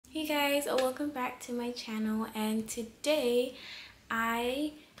guys, welcome back to my channel, and today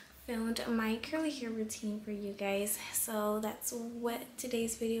I filmed my curly hair routine for you guys. So that's what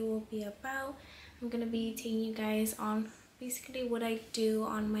today's video will be about. I'm gonna be taking you guys on basically what I do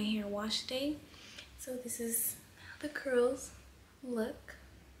on my hair wash day. So this is how the curls look,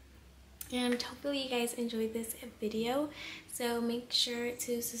 and hopefully you guys enjoyed this video. So make sure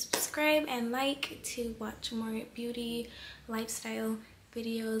to subscribe and like to watch more beauty, lifestyle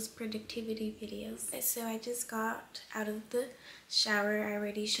videos, productivity videos. So I just got out of the shower. I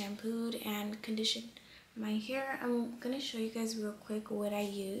already shampooed and conditioned my hair. I'm gonna show you guys real quick what I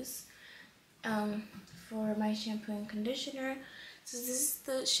use for my shampoo and conditioner. So this is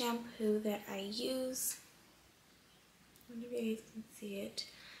the shampoo that I use. I don't know if you guys can see it.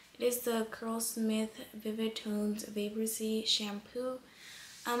 It is the Curlsmith Vivid Tones Vibrancy shampoo.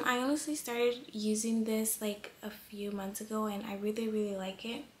 I honestly started using this like a few months ago, and I really like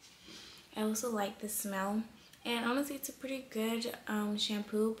it. I also like the smell, and honestly it's a pretty good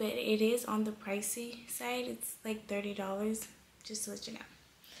shampoo, but it is on the pricey side. It's like $30, just to let you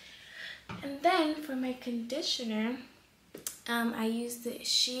know. And then for my conditioner, I use the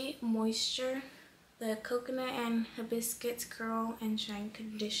She Moisture, the Coconut and Hibiscus Curl and Shine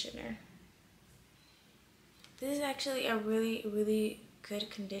Conditioner. This is actually a really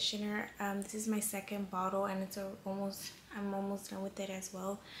good conditioner. This is my second bottle, and I'm almost done with it as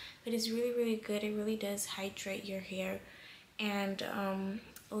well. But it's really good. It really does hydrate your hair, and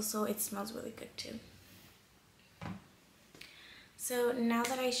also it smells really good too. So now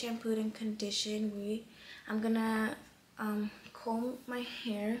that I shampooed and conditioned, I'm gonna comb my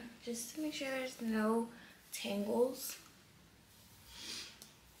hair just to make sure there's no tangles.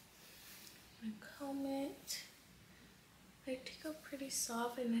 I comb it. I take it pretty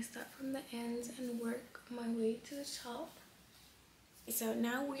soft, and I start from the ends and work my way to the top. So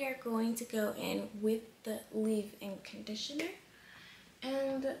now we are going to go in with the leave-in conditioner,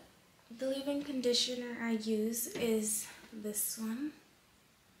 and the leave-in conditioner I use is this one.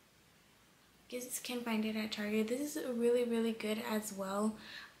 You guys can find it at Target. This is really good as well.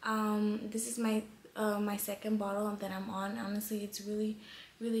 This is my my second bottle that I'm on. Honestly, it's really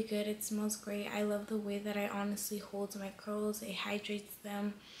good. It smells great. I love the way that it honestly holds my curls. It hydrates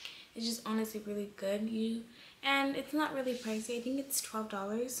them. It's just honestly really good. And it's not really pricey. I think it's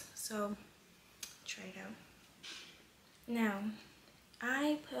 $12, so try it out. Now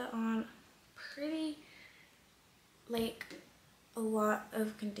I put on pretty like a lot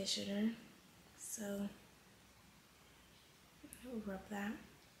of conditioner, so I'll rub that.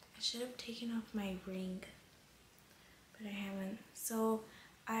 I should have taken off my ring, but I haven't. So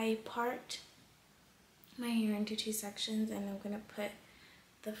I part my hair into two sections, and I'm gonna put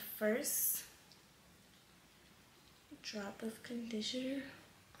the first drop of conditioner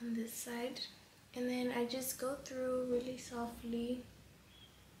on this side, and then I just go through really softly.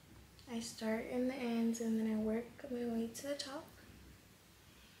 I start in the ends, and then I work my way to the top.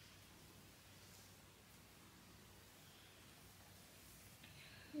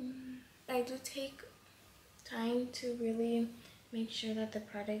 I do take time to really make sure that the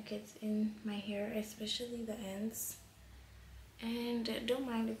product gets in my hair, especially the ends. And don't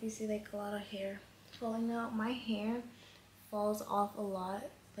mind if you see like a lot of hair falling out. My hair falls off a lot.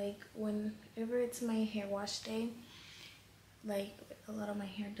 Like whenever it's my hair wash day, like a lot of my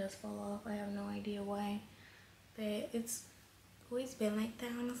hair does fall off. I have no idea why, but it's always been like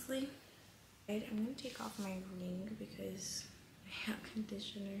that, honestly. I'm gonna take off my ring because I have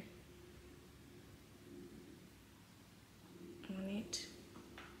conditioner on it.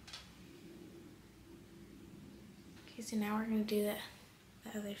 Okay, so now we're gonna do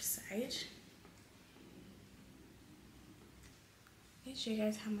the other side. Let me show you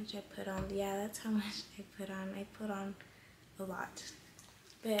guys how much I put on. Yeah, that's how much I put on. I put on a lot,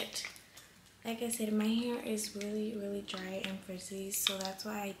 but like I said, my hair is really dry and frizzy, so that's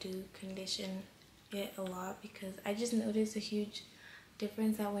why I do condition it a lot, because I just noticed a huge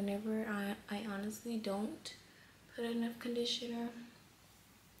difference that whenever I honestly don't put enough conditioner,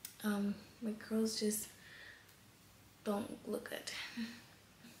 my curls just don't look good.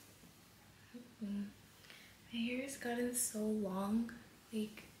 My hair has gotten so long,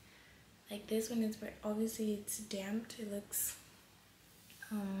 like this one is obviously it's damped. It looks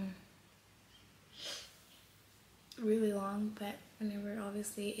really long, but whenever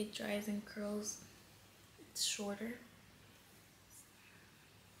obviously it dries and curls, it's shorter.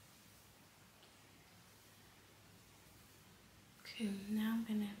 Okay, now I'm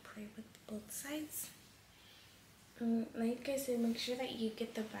gonna play with both sides. Like I said, make sure that you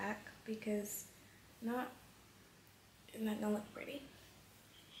get the back, because it's not gonna look pretty.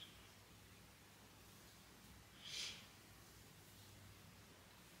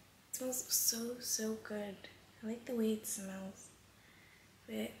 smells so good. I like the way it smells.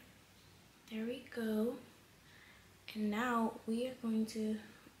 But there we go. And now we are going to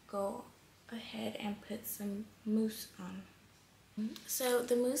go ahead and put some mousse on. So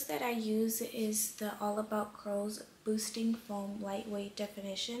the mousse that I use is the All About Curls Boosting Foam Lightweight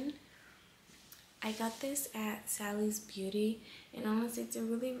Definition. I got this at Sally's Beauty, and honestly it's a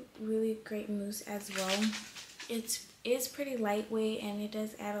really great mousse as well. It is pretty lightweight and it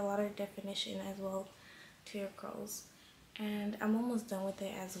does add a lot of definition as well to your curls. And I'm almost done with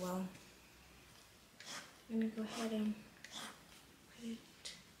it as well. I'm gonna go ahead and put it.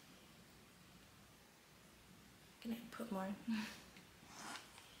 I'm gonna put more.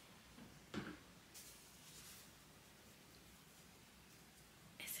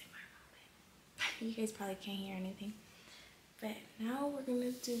 You guys probably can't hear anything, but now we're gonna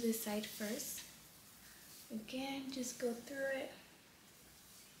do this side first. Again, just go through it.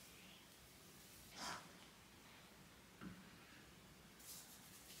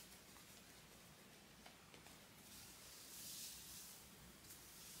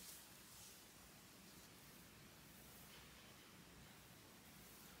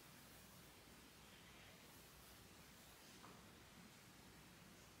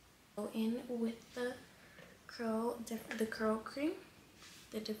 Go in with the curl cream,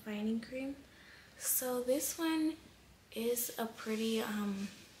 the defining cream. So this one is a pretty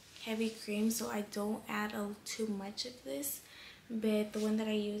heavy cream, so I don't add too much of this. But the one that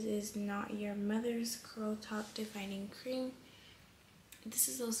I use is Not Your Mother's Curl Talk Defining Cream. This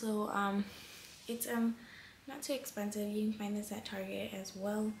is also it's not too expensive. You can find this at Target as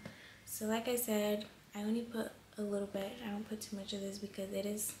well. So like I said, I only put a little bit. I don't put too much of this because it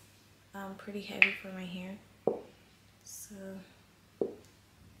is pretty heavy for my hair. So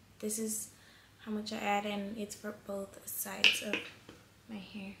this is how much I add, and it's for both sides of my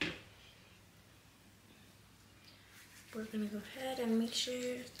hair. We're gonna go ahead and make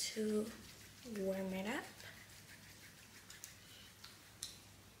sure to warm it up.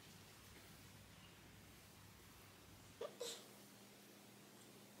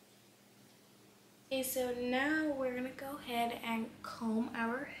 Okay, so now we're gonna go ahead and comb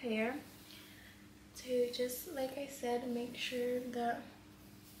our hair to, just like I said, make sure that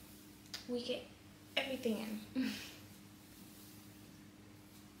we get everything in.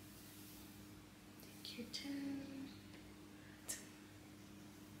 Take your time.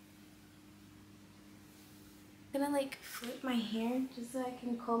 I'm gonna like flip my hair just so I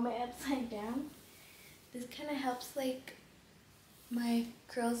can comb it upside down. This kind of helps like my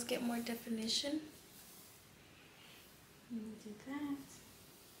curls get more definition. Let me do that.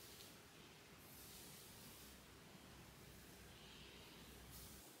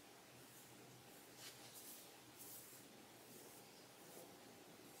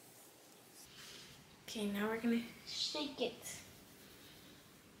 Okay, now we're gonna shake it.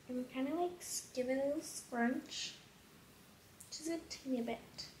 And kind of like give it a little scrunch. Just a teeny bit.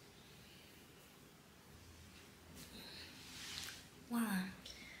 Wow.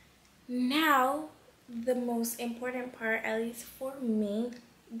 Now, the most important part, at least for me,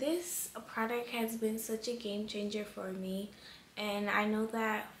 this product has been such a game changer for me. And I know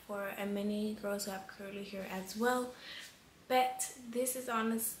that for many girls who have curly hair as well. But this is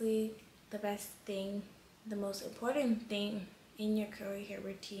honestly the best thing, the most important thing in your curly hair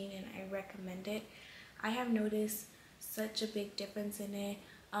routine, and I recommend it. I have noticed such a big difference in it.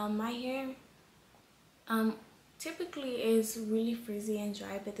 My hair typically is really frizzy and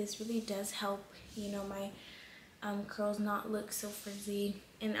dry, but this really does help, you know, my curls not look so frizzy.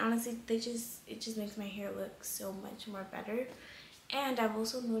 And honestly, it just makes my hair look so much more better. And I've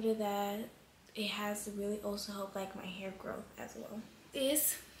also noted that it has really also helped like my hair growth as well.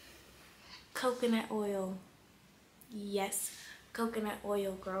 Is coconut oil. Yes, coconut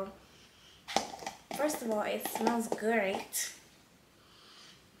oil, girl. First of all, it smells great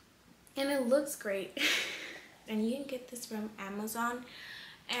and it looks great. And you can get this from Amazon.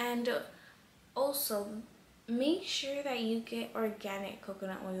 And also make sure that you get organic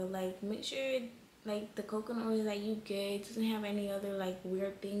coconut oil. Like, make sure like the coconut oil that you get doesn't have any other like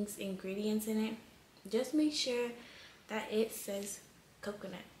weird things, ingredients in it. Just make sure that it says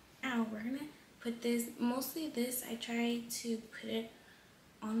coconut. Now we're gonna put this, mostly this I try to put it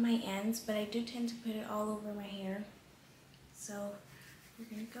on my ends, but I do tend to put it all over my hair. So we're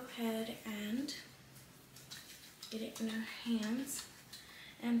gonna go ahead and get it in our hands.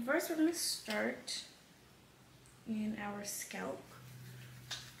 And first we're gonna start in our scalp.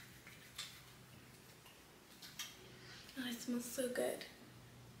 Oh, it smells so good.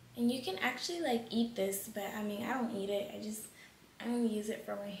 And you can actually like eat this, but I mean, I don't eat it. I don't use it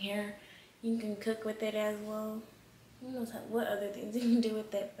for my hair. You can cook with it as well. Who knows what other things you can do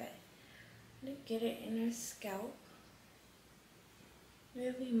with it, but I'm gonna get it in our scalp.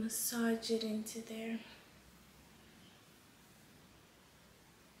 Really massage it into there.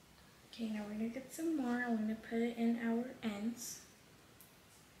 Okay, now we're gonna get some more. I'm gonna put it in our ends.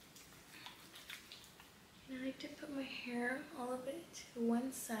 And I like to put my hair, all of it, to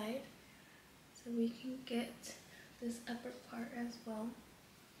one side so we can get this upper part as well.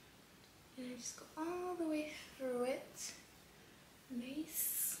 And I just go all the way through it.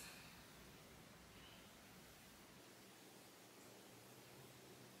 Nice.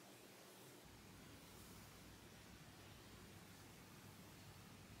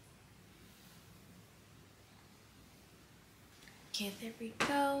 Okay, there we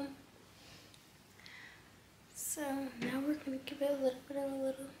go. So now we're gonna give it a little bit of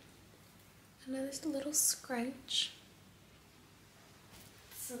another little scrunch.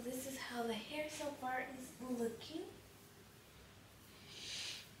 So this is how the hair so far is looking.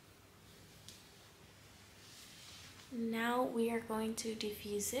 Now we are going to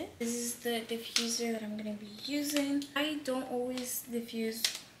diffuse it. This is the diffuser that I'm going to be using. I don't always diffuse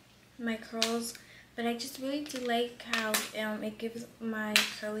my curls, but I just really do like how it gives my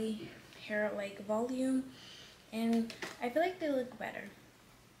curly hair like volume, and I feel like they look better.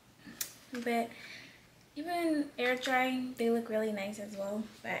 But even air dry, they look really nice as well,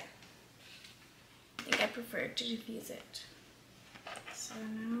 but I think I prefer to diffuse it. So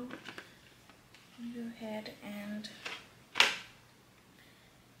now I'm gonna go ahead and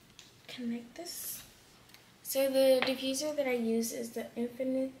connect this. So the diffuser that I use is the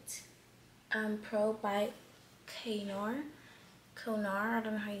Infinite Pro by Konar. I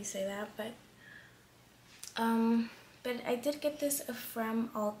don't know how you say that, but I did get this from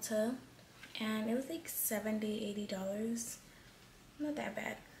Ulta, and it was like $70–$80. Not that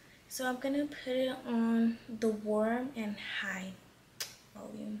bad. So I'm gonna put it on the warm and high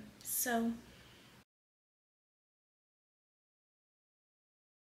volume. So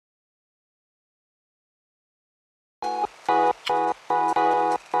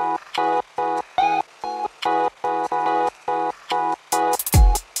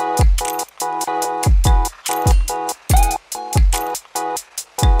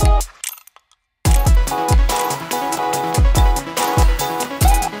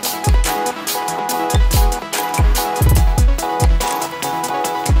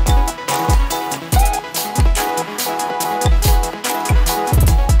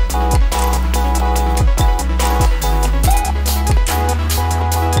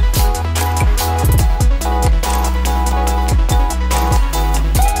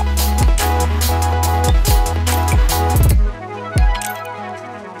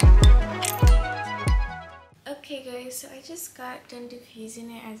okay guys, so I just got done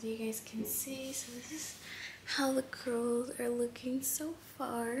diffusing it, as you guys can see. So this is how the curls are looking so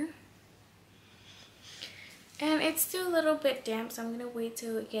far. And it's still a little bit damp, so I'm gonna wait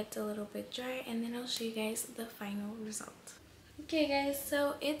till it gets a little bit dry, and then I'll show you guys the final result. Okay guys,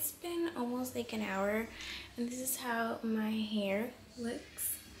 so it's been almost like an hour, and this is how my hair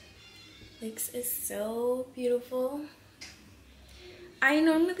looks. Is so beautiful. I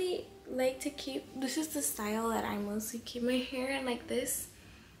normally like to keep, this is the style that I mostly keep my hair in, like this,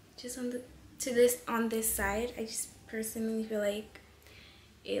 just on this side. I just personally feel like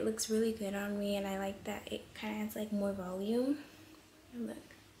it looks really good on me, and I like that it kind of adds like more volume. And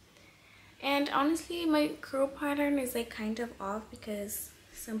look, and honestly my curl pattern is like kind of off because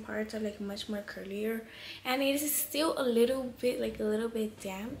some parts are like much more curlier, and it is still a little bit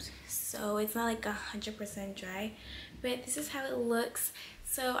damp, so it's not like 100% dry, but this is how it looks.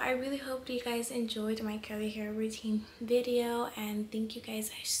 So I really hope you guys enjoyed my curly hair routine video, and thank you guys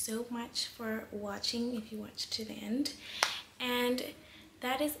so much for watching if you watched to the end. And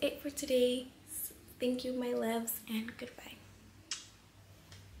that is it for today. Thank you, my loves, and goodbye.